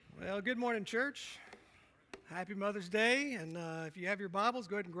Well, good morning, church. Happy Mother's Day. And if you have your Bibles,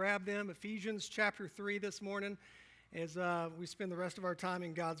 go ahead and grab them. Ephesians chapter 3 this morning as we spend the rest of our time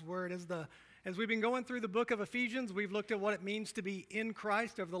in God's Word. As we've been going through the book of Ephesians, we've looked at what it means to be in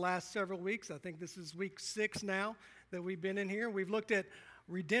Christ over the last several weeks. I think this is week 6 now that we've been in here. We've looked at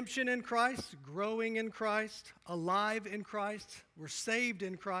redemption in Christ, growing in Christ, alive in Christ, we're saved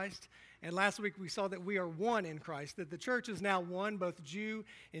in Christ. And last week we saw that we are one in Christ, that the church is now one, both Jew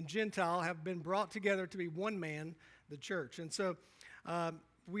and Gentile have been brought together to be one man, the church. And so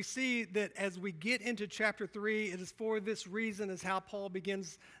we see that as we get into chapter 3, it is for this reason is how Paul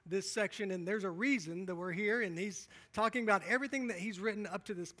begins this section. And there's a reason that we're here, and he's talking about everything that he's written up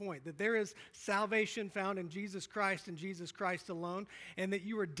to this point, that there is salvation found in Jesus Christ and Jesus Christ alone, and that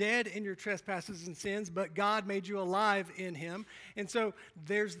you were dead in your trespasses and sins, but God made you alive in him. And so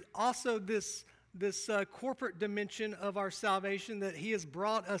there's also this corporate dimension of our salvation, that he has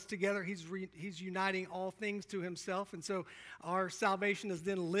brought us together. He's uniting all things to himself. And so our salvation is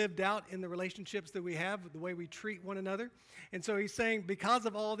then lived out in the relationships that we have, the way we treat one another. And so he's saying, because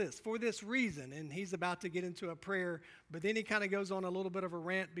of all this, for this reason, and he's about to get into a prayer, but then he kind of goes on a little bit of a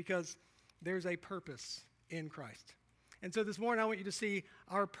rant because there's a purpose in Christ. And so this morning I want you to see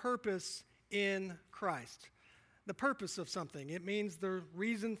our purpose in Christ. The purpose of something. It means the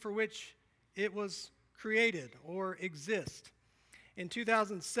reason for which it was created or exist. In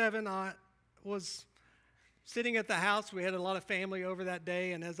 2007, I was sitting at the house. We had a lot of family over that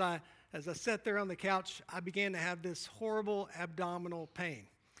day, and as I sat there on the couch, I began to have this horrible abdominal pain.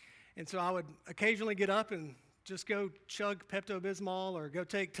 And so I would occasionally get up and just go chug Pepto-Bismol or go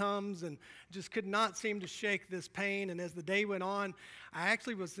take Tums, and just could not seem to shake this pain. And as the day went on, I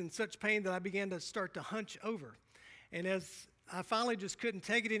actually was in such pain that I began to start to hunch over. And as I finally just couldn't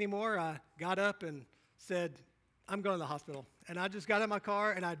take it anymore, I got up and said, I'm going to the hospital. And I just got in my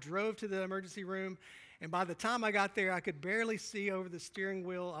car and I drove to the emergency room. And by the time I got there, I could barely see over the steering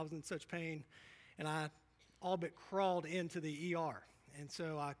wheel. I was in such pain. And I all but crawled into the ER. And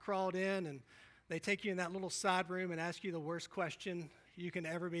so I crawled in, and they take you in that little side room and ask you the worst question you can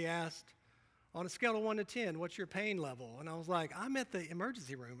ever be asked. On a scale of 1 to 10, what's your pain level? And I was like, I'm at the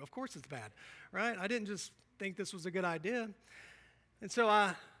emergency room. Of course it's bad, right? I didn't just think this was a good idea. And so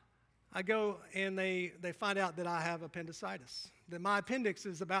I go, and they find out that I have appendicitis, that my appendix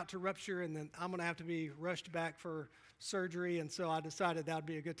is about to rupture, and then I'm going to have to be rushed back for surgery. And so I decided that would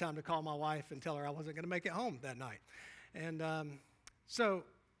be a good time to call my wife and tell her I wasn't going to make it home that night. And so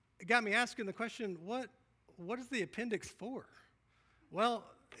it got me asking the question, what is the appendix for? Well,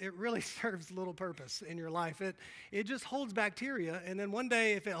 it really serves little purpose in your life. It just holds bacteria, and then one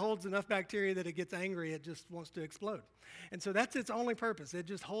day, if it holds enough bacteria that it gets angry, it just wants to explode. And so that's its only purpose. It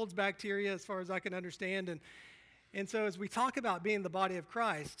just holds bacteria, as far as I can understand. And so as we talk about being the body of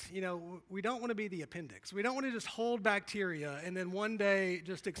Christ, we don't want to be the appendix. We don't want to just hold bacteria and then one day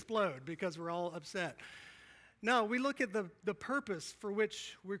just explode because we're all upset. No, we look at the purpose for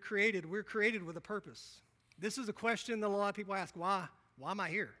which we're created. We're created with a purpose. This is a question that a lot of people ask, why? Why am I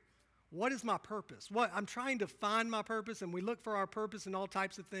here? What is my purpose? I'm trying to find my purpose, and we look for our purpose in all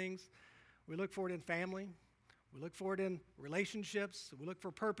types of things. We look for it in family. We look for it in relationships. We look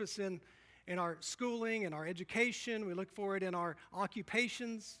for purpose in our schooling and our education. We look for it in our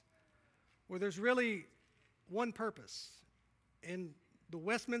occupations, where there's really one purpose. And the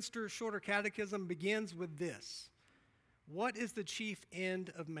Westminster Shorter Catechism begins with this: what is the chief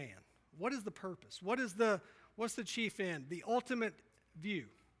end of man? What is the purpose? What's the chief end? The ultimate view.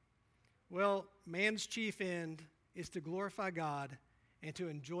 Well, man's chief end is to glorify God and to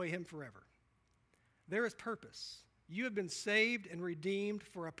enjoy him forever. There is purpose. You have been saved and redeemed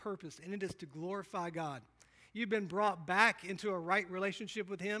for a purpose, and it is to glorify God. You've been brought back into a right relationship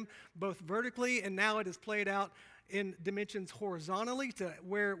with him, both vertically, and now it is played out in dimensions horizontally, to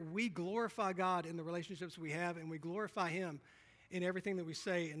where we glorify God in the relationships we have, and we glorify him in everything that we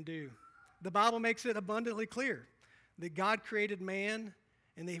say and do. The Bible makes it abundantly clear that God created man,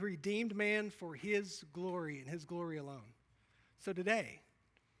 and he redeemed man for his glory and his glory alone. So today,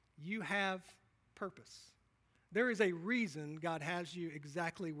 you have purpose. There is a reason God has you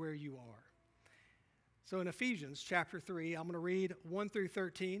exactly where you are. So in Ephesians chapter 3, I'm going to read 1 through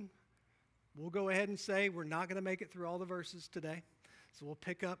 13. We'll go ahead and say we're not going to make it through all the verses today. So we'll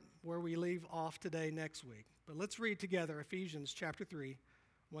pick up where we leave off today next week. But let's read together Ephesians chapter 3,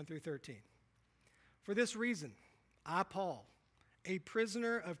 1 through 13. For this reason, I, Paul, a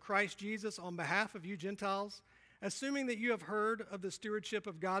prisoner of Christ Jesus, on behalf of you Gentiles, assuming that you have heard of the stewardship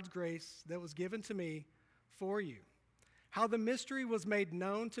of God's grace that was given to me for you, how the mystery was made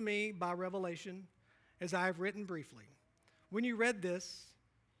known to me by revelation, as I have written briefly. When you read this,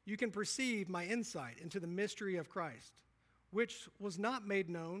 you can perceive my insight into the mystery of Christ, which was not made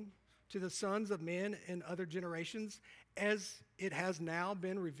known to the sons of men in other generations, as it has now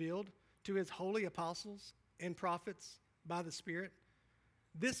been revealed to his holy apostles and prophets by the Spirit.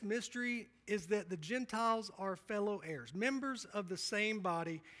 This mystery is that the Gentiles are fellow heirs, members of the same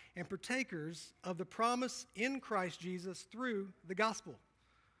body, and partakers of the promise in Christ Jesus through the gospel.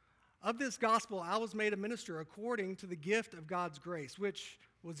 Of this gospel I was made a minister according to the gift of God's grace, which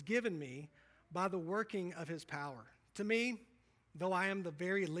was given me by the working of his power. To me, though I am the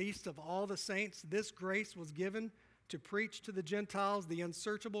very least of all the saints, this grace was given to preach to the Gentiles the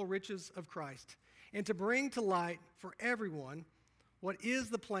unsearchable riches of Christ, and to bring to light for everyone what is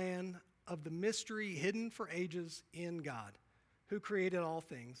the plan of the mystery hidden for ages in God, who created all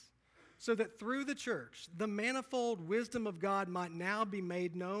things, so that through the church the manifold wisdom of God might now be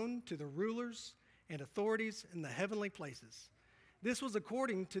made known to the rulers and authorities in the heavenly places. This was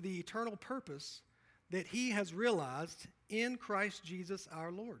according to the eternal purpose that he has realized in Christ Jesus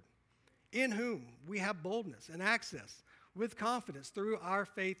our Lord, in whom we have boldness and access with confidence through our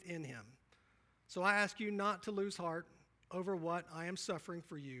faith in him. So I ask you not to lose heart over what I am suffering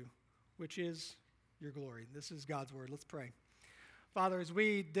for you, which is your glory. This is God's word. Let's pray. Father, as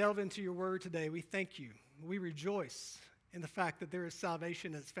we delve into your word today, we thank you. We rejoice in the fact that there is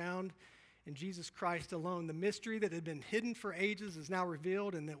salvation that's found in Jesus Christ alone. The mystery that had been hidden for ages is now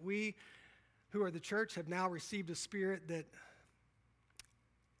revealed, and that we who are the church have now received a spirit that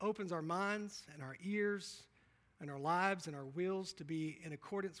opens our minds and our ears and our lives and our wills to be in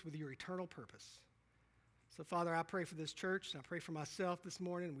accordance with your eternal purpose. So, Father, I pray for this church, and I pray for myself this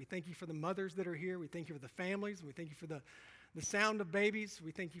morning. We thank you for the mothers that are here. We thank you for the families. And we thank you for the sound of babies.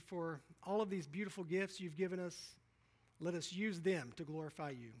 We thank you for all of these beautiful gifts you've given us. Let us use them to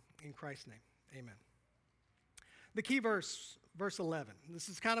glorify you. In Christ's name, amen. The key verse, verse 11. This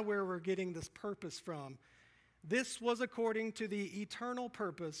is kind of where we're getting this purpose from. This was according to the eternal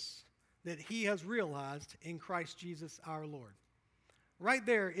purpose that he has realized in Christ Jesus our Lord. Right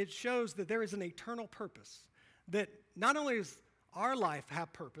there, it shows that there is an eternal purpose, that not only does our life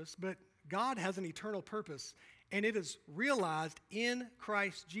have purpose, but God has an eternal purpose, and it is realized in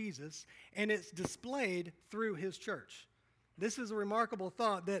Christ Jesus, and it's displayed through his church. This is a remarkable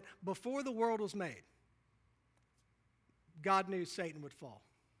thought, that before the world was made, God knew Satan would fall.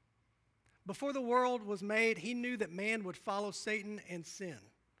 Before the world was made, he knew that man would follow Satan and sin.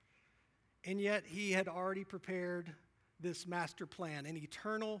 And yet he had already prepared this master plan, an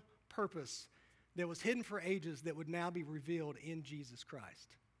eternal purpose that was hidden for ages that would now be revealed in Jesus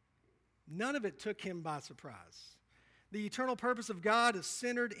Christ. None of it took him by surprise. The eternal purpose of God is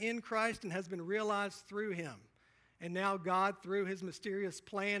centered in Christ and has been realized through him. And now God, through his mysterious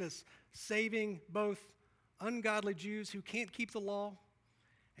plan, is saving both ungodly Jews who can't keep the law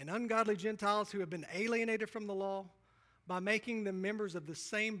and ungodly Gentiles who have been alienated from the law by making them members of the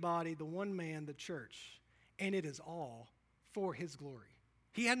same body, the one man, the church. And it is all for his glory.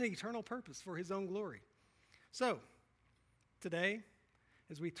 He had an eternal purpose for his own glory. So, today,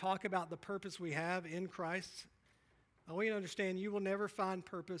 as we talk about the purpose we have in Christ, I want you to understand you will never find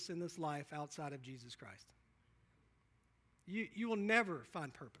purpose in this life outside of Jesus Christ. You will never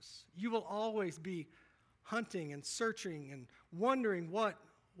find purpose. You will always be hunting and searching and wondering what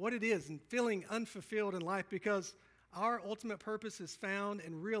it is and feeling unfulfilled in life, because our ultimate purpose is found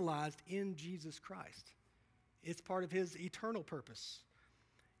and realized in Jesus Christ. It's part of his eternal purpose.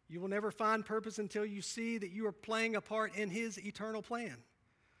 You will never find purpose until you see that you are playing a part in his eternal plan.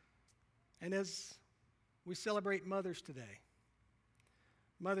 And as we celebrate mothers today,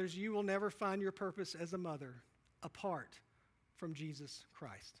 mothers, you will never find your purpose as a mother apart from Jesus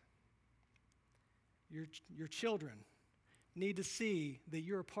Christ. Your children need to see that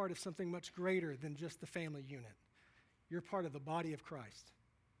you're a part of something much greater than just the family unit. You're part of the body of Christ.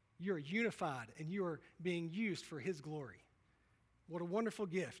 You're unified, and you are being used for his glory. What a wonderful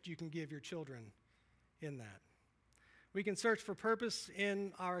gift you can give your children in that. We can search for purpose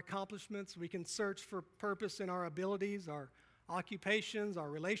in our accomplishments. We can search for purpose in our abilities, our occupations, our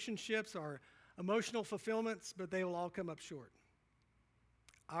relationships, our emotional fulfillments, but they will all come up short.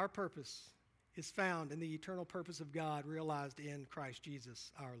 Our purpose is found in the eternal purpose of God realized in Christ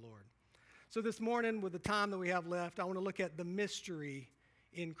Jesus our Lord. So this morning, with the time that we have left, I want to look at the mystery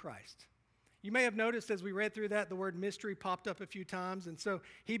in Christ. You may have noticed as we read through that, the word mystery popped up a few times. And so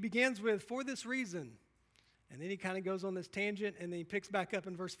he begins with, for this reason. And then he kind of goes on this tangent, and then he picks back up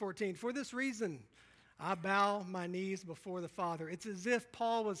in verse 14. For this reason, I bow my knees before the Father. It's as if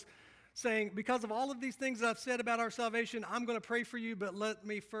Paul was saying, because of all of these things I've said about our salvation, I'm going to pray for you, but let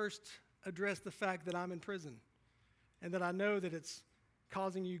me first address the fact that I'm in prison and that I know that it's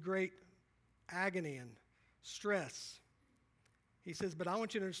causing you great agony and stress. He says, but I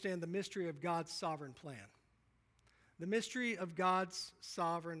want you to understand the mystery of God's sovereign plan. The mystery of God's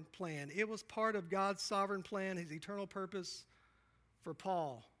sovereign plan. It was part of God's sovereign plan, his eternal purpose for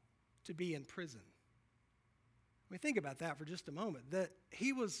Paul to be in prison. I mean, think about that for just a moment, that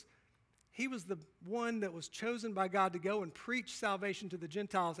he was the one that was chosen by God to go and preach salvation to the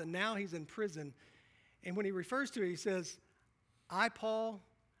Gentiles, and now he's in prison. And when he refers to it, he says, I, Paul,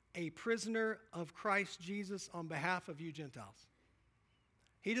 a prisoner of Christ Jesus on behalf of you Gentiles.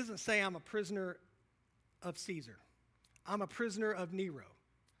 He doesn't say I'm a prisoner of Caesar. I'm a prisoner of Nero.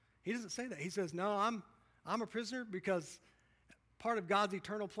 He doesn't say that. He says, no, I'm a prisoner because part of God's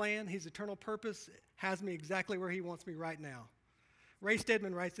eternal plan, his eternal purpose, has me exactly where he wants me right now. Ray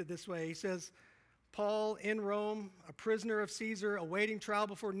Stedman writes it this way. He says, Paul in Rome, a prisoner of Caesar, awaiting trial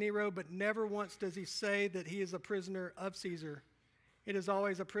before Nero, but never once does he say that he is a prisoner of Caesar. It is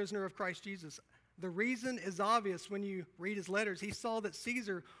always a prisoner of Christ Jesus. The reason is obvious when you read his letters. He saw that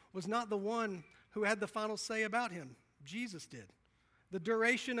Caesar was not the one who had the final say about him. Jesus did. The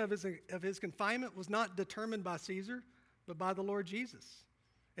duration of his confinement was not determined by Caesar, but by the Lord Jesus.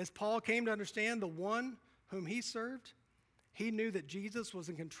 As Paul came to understand the one whom he served, he knew that Jesus was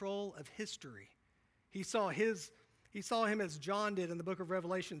in control of history. He saw him as John did in the book of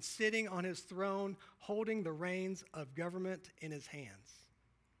Revelation, sitting on his throne, holding the reins of government in his hands.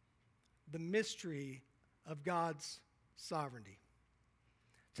 The mystery of God's sovereignty.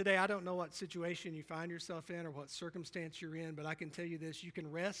 Today, I don't know what situation you find yourself in or what circumstance you're in, but I can tell you this, you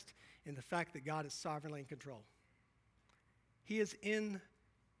can rest in the fact that God is sovereignly in control. He is in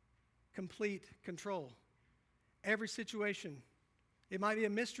complete control. Every situation, it might be a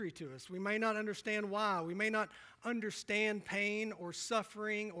mystery to us. We may not understand why. We may not understand pain or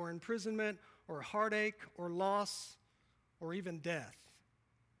suffering or imprisonment or heartache or loss or even death.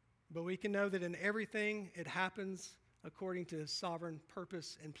 But we can know that in everything, it happens according to his sovereign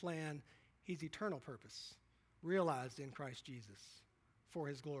purpose and plan, his eternal purpose, realized in Christ Jesus for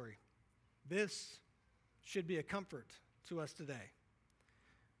his glory. This should be a comfort to us today.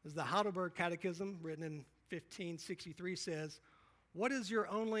 As the Heidelberg Catechism, written in 1563, says, what is your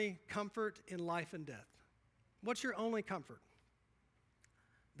only comfort in life and death? What's your only comfort?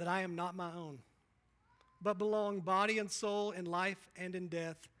 That I am not my own, but belong body and soul in life and in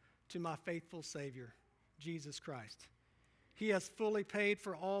death to my faithful Savior, Jesus Christ. He has fully paid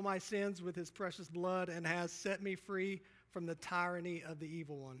for all my sins with his precious blood and has set me free from the tyranny of the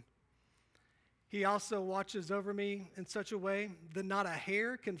evil one. He also watches over me in such a way that not a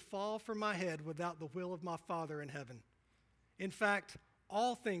hair can fall from my head without the will of my Father in heaven. In fact,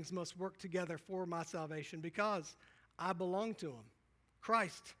 all things must work together for my salvation because I belong to him.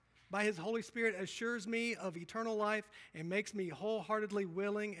 Christ, by his Holy Spirit, assures me of eternal life and makes me wholeheartedly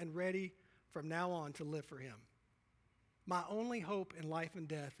willing and ready from now on to live for him. My only hope in life and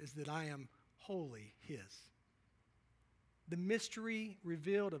death is that I am wholly his. The mystery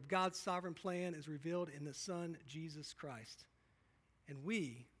revealed of God's sovereign plan is revealed in the Son, Jesus Christ. And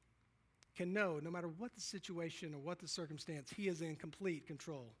we can know, no matter what the situation or what the circumstance, he is in complete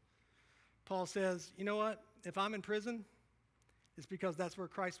control. Paul says, you know what? If I'm in prison, it's because that's where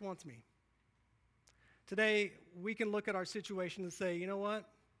Christ wants me. Today, we can look at our situation and say, you know what?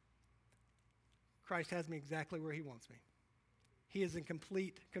 Christ has me exactly where he wants me. He is in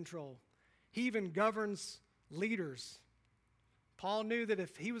complete control. He even governs leaders. Paul knew that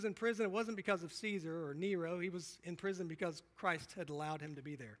if he was in prison, it wasn't because of Caesar or Nero. He was in prison because Christ had allowed him to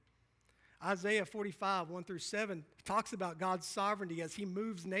be there. Isaiah 45, 1-7 talks about God's sovereignty as he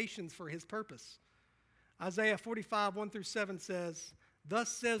moves nations for his purpose. Isaiah 45, 1-7 says, thus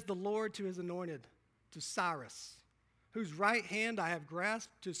says the Lord to his anointed, to Cyrus, whose right hand I have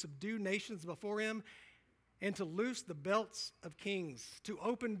grasped to subdue nations before him and to loose the belts of kings, to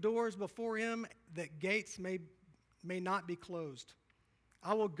open doors before him that gates may not be closed.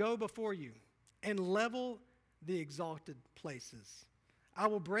 I will go before you and level the exalted places. I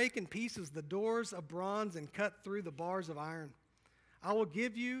will break in pieces the doors of bronze and cut through the bars of iron. I will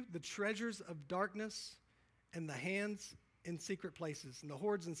give you the treasures of darkness and the hands in secret places, and the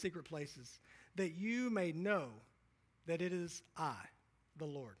hoards in secret places, that you may know that it is I, the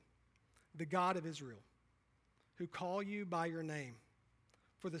Lord, the God of Israel, who call you by your name.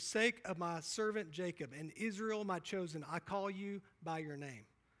 For the sake of my servant Jacob and Israel, my chosen, I call you by your name.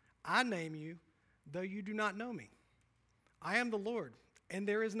 I name you, though you do not know me. I am the Lord, and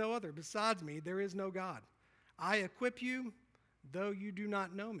there is no other. Besides me, there is no God. I equip you, though you do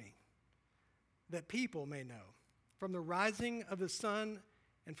not know me, that people may know, from the rising of the sun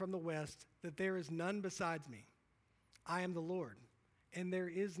and from the west, that there is none besides me. I am the Lord, and there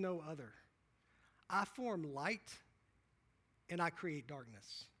is no other. I form light, and I create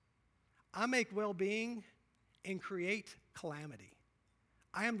darkness. I make well-being and create calamity.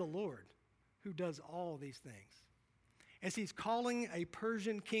 I am the Lord who does all these things. As he's calling a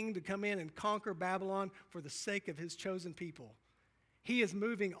Persian king to come in and conquer Babylon for the sake of his chosen people, he is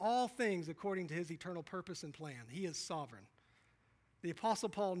moving all things according to his eternal purpose and plan. He is sovereign. The Apostle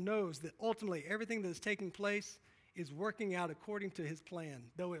Paul knows that ultimately everything that is taking place is working out according to his plan,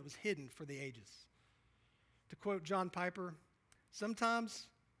 though it was hidden for the ages. To quote John Piper, sometimes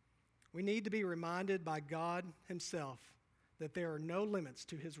we need to be reminded by God himself that there are no limits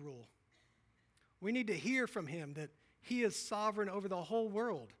to his rule. We need to hear from him that he is sovereign over the whole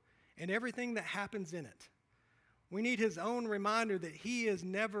world and everything that happens in it. We need his own reminder that he is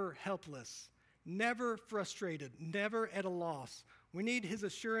never helpless, never frustrated, never at a loss. We need his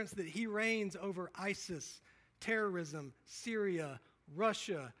assurance that he reigns over ISIS, terrorism, Syria,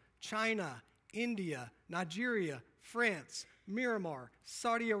 Russia, China, India, Nigeria, France, Myanmar,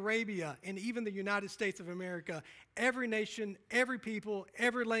 Saudi Arabia, and even the United States of America. Every nation, every people,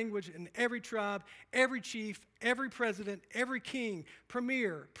 every language, and every tribe, every chief, every president, every king,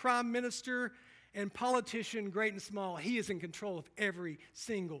 premier, prime minister, and politician, great and small, he is in control of every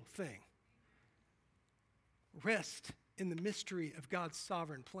single thing. Rest in the mystery of God's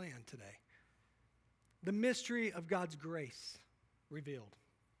sovereign plan today. The mystery of God's grace revealed.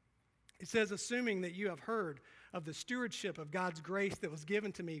 It says, assuming that you have heard of the stewardship of God's grace that was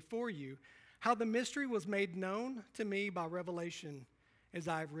given to me for you, how the mystery was made known to me by revelation, as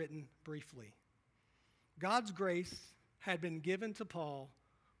I have written briefly. God's grace had been given to Paul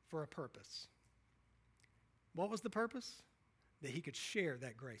for a purpose. What was the purpose? That he could share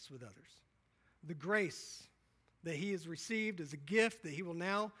that grace with others. The grace that he has received is a gift that he will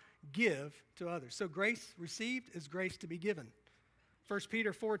now give to others. So grace received is grace to be given. 1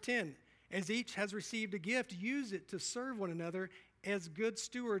 Peter 4:10, as each has received a gift, use it to serve one another as good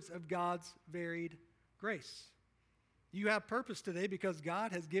stewards of God's varied grace. You have purpose today because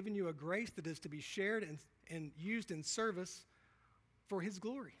God has given you a grace that is to be shared and used in service for his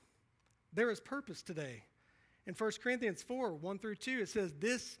glory. There is purpose today. In 1 Corinthians 4:1-2, it says,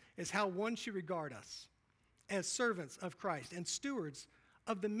 this is how one should regard us, as servants of Christ and stewards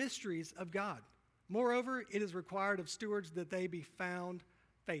of the mysteries of God. Moreover, it is required of stewards that they be found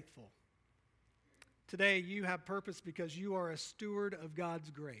faithful. Today, you have purpose because you are a steward of God's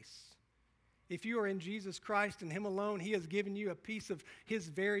grace. If you are in Jesus Christ and him alone, he has given you a piece of his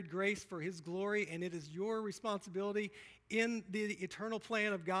varied grace for his glory, and it is your responsibility in the eternal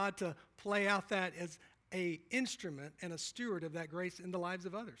plan of God to play out that as an instrument and a steward of that grace in the lives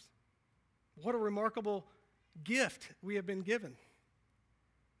of others. What a remarkable gift we have been given,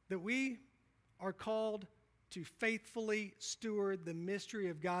 that we are called to faithfully steward the mystery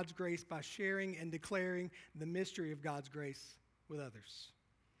of God's grace by sharing and declaring the mystery of God's grace with others.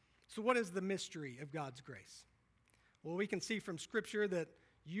 So what is the mystery of God's grace? Well, we can see from Scripture that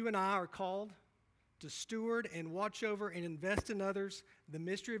you and I are called to steward and watch over and invest in others the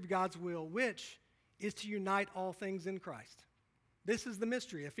mystery of God's will, which is to unite all things in Christ. This is the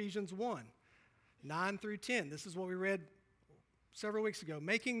mystery, Ephesians 1:9-10. This is what we read several weeks ago.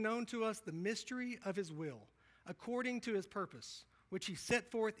 Making known to us the mystery of his will, according to his purpose, which he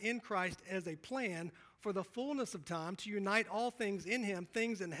set forth in Christ as a plan for the fullness of time to unite all things in him,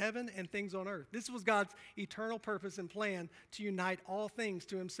 things in heaven and things on earth. This was God's eternal purpose and plan to unite all things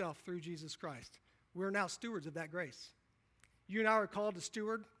to himself through Jesus Christ. We're now stewards of that grace. You and I are called to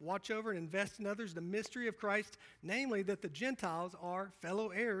steward, watch over, and invest in others the mystery of Christ, namely that the Gentiles are fellow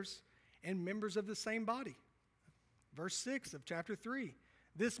heirs and members of the same body. Verse 6 of chapter 3.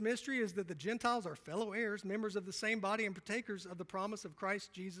 This mystery is that the Gentiles are fellow heirs, members of the same body, and partakers of the promise of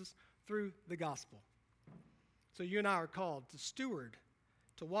Christ Jesus through the gospel. So you and I are called to steward,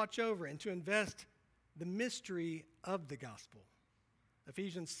 to watch over, and to invest the mystery of the gospel.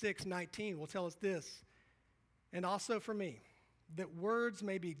 Ephesians 6:19 will tell us this, and also for me, that words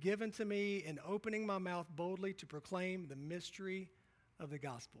may be given to me in opening my mouth boldly to proclaim the mystery of the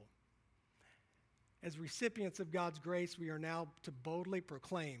gospel. As recipients of God's grace, we are now to boldly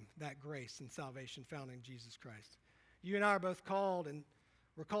proclaim that grace and salvation found in Jesus Christ. You and I are both called, and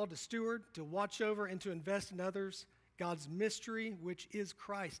we're called to steward, to watch over, and to invest in others God's mystery, which is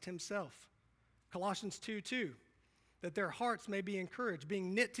Christ himself. Colossians 2:2, that their hearts may be encouraged,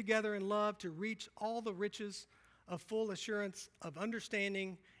 being knit together in love to reach all the riches of full assurance of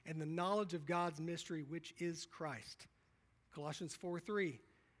understanding and the knowledge of God's mystery, which is Christ. Colossians 4:3.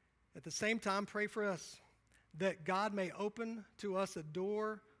 At the same time, pray for us, that God may open to us a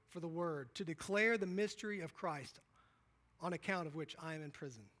door for the word, to declare the mystery of Christ, on account of which I am in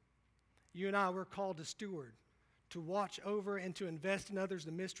prison. You and I were called to steward, to watch over and to invest in others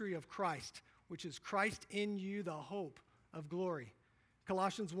the mystery of Christ, which is Christ in you, the hope of glory.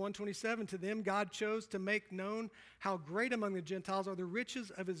 Colossians 1:27, to them God chose to make known how great among the Gentiles are the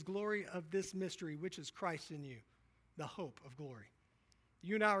riches of his glory of this mystery, which is Christ in you, the hope of glory.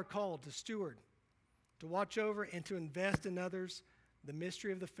 You and I are called to steward, to watch over and to invest in others the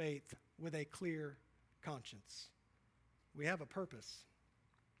mystery of the faith with a clear conscience. We have a purpose.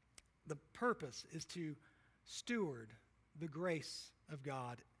 The purpose is to steward the grace of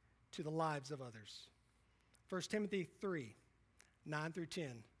God to the lives of others. 1 Timothy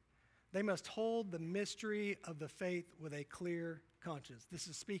 3:9-10. They must hold the mystery of the faith with a clear conscience. This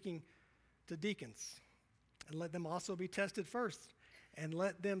is speaking to deacons. And let them also be tested first, and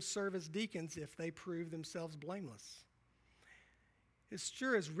let them serve as deacons if they prove themselves blameless. It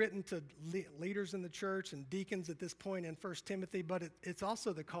sure is written to leaders in the church and deacons at this point in 1 Timothy, but it's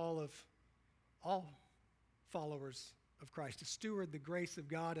also the call of all followers of Christ to steward the grace of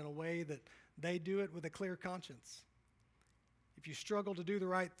God in a way that they do it with a clear conscience. If you struggle to do the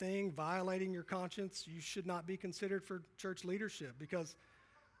right thing, violating your conscience, you should not be considered for church leadership because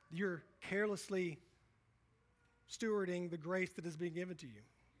you're carelessly stewarding the grace that has been given to you.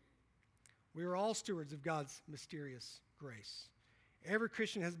 We are all stewards of God's mysterious grace. Every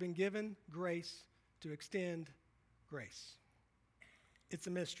Christian has been given grace to extend grace. It's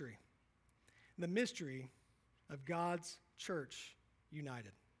a mystery. The mystery of God's church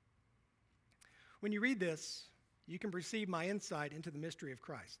united. When you read this, you can perceive my insight into the mystery of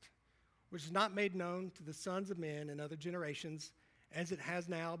Christ, which is not made known to the sons of men in other generations, as it has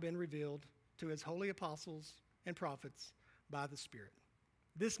now been revealed to his holy apostles and prophets by the Spirit.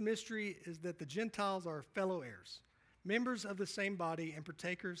 This mystery is that the Gentiles are fellow heirs, members of the same body, and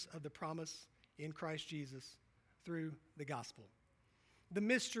partakers of the promise in Christ Jesus through the gospel. The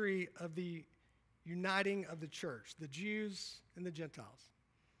mystery of the uniting of the church, the Jews and the Gentiles.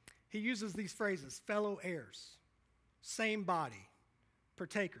 He uses these phrases: fellow heirs, same body,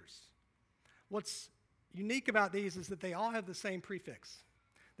 partakers. What's unique about these is that they all have the same prefix.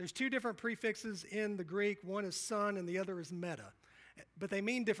 There's two different prefixes in the Greek. One is son and the other is meta, but they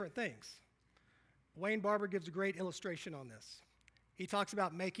mean different things. Wayne Barber gives a great illustration on this. He talks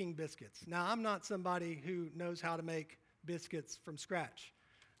about making biscuits. Now, I'm not somebody who knows how to make biscuits from scratch.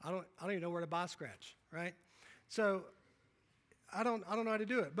 I don't even know where to buy scratch, right? So I don't know how to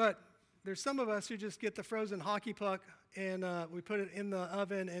do it. But there's some of us who just get the frozen hockey puck and we put it in the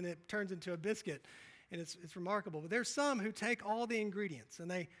oven and it turns into a biscuit, and it's remarkable. But there's some who take all the ingredients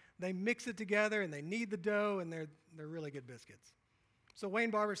and they mix it together and they knead the dough, and they're really good biscuits. So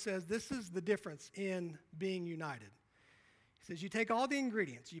Wayne Barber says this is the difference in being united. He says you take all the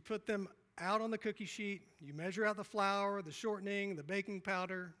ingredients, you put them out on the cookie sheet, you measure out the flour, the shortening, the baking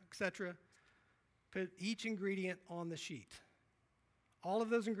powder, etc. Put each ingredient on the sheet. All of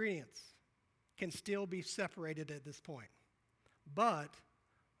those ingredients can still be separated at this point, but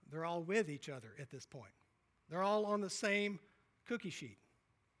they're all with each other at this point. They're all on the same cookie sheet.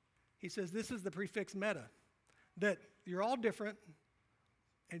 He says this is the prefix meta, that you're all different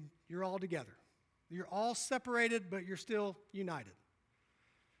and you're all together. You're all separated, but you're still united.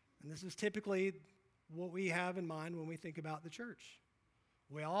 And this is typically what we have in mind when we think about the church.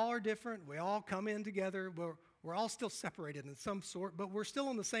 We all are different. We all come in together. We're all still separated in some sort, but we're still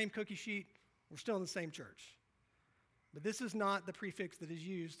on the same cookie sheet. We're still in the same church. But this is not the prefix that is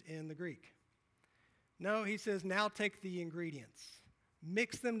used in the Greek. No, he says, now take the ingredients,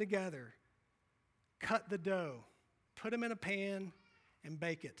 mix them together, cut the dough, put them in a pan, and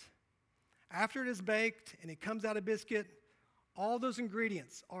bake it. After it is baked and it comes out a biscuit, all those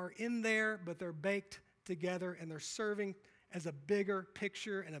ingredients are in there, but they're baked together and they're serving as a bigger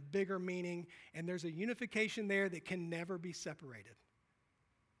picture and a bigger meaning, and there's a unification there that can never be separated.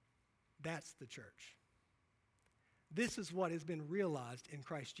 That's the church. This is what has been realized in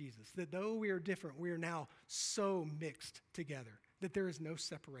Christ Jesus, that though we are different, we are now so mixed together that there is no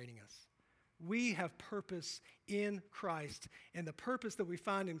separating us. We have purpose in Christ, and the purpose that we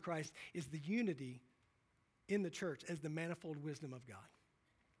find in Christ is the unity in the church as the manifold wisdom of God.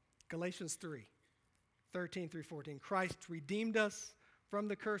 Galatians 3:13-14. Christ redeemed us from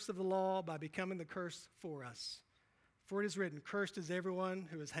the curse of the law by becoming the curse for us. For it is written, cursed is everyone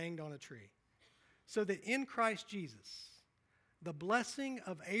who is hanged on a tree. So that in Christ Jesus, the blessing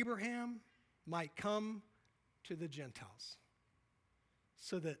of Abraham might come to the Gentiles,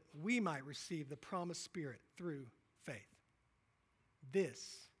 so that we might receive the promised Spirit through faith.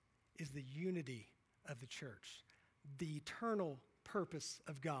 This is the unity of the church, the eternal purpose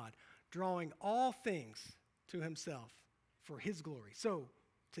of God, drawing all things to himself for his glory. So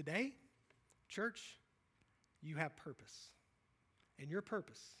today, church, you have purpose. And your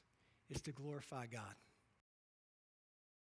purpose is to glorify God.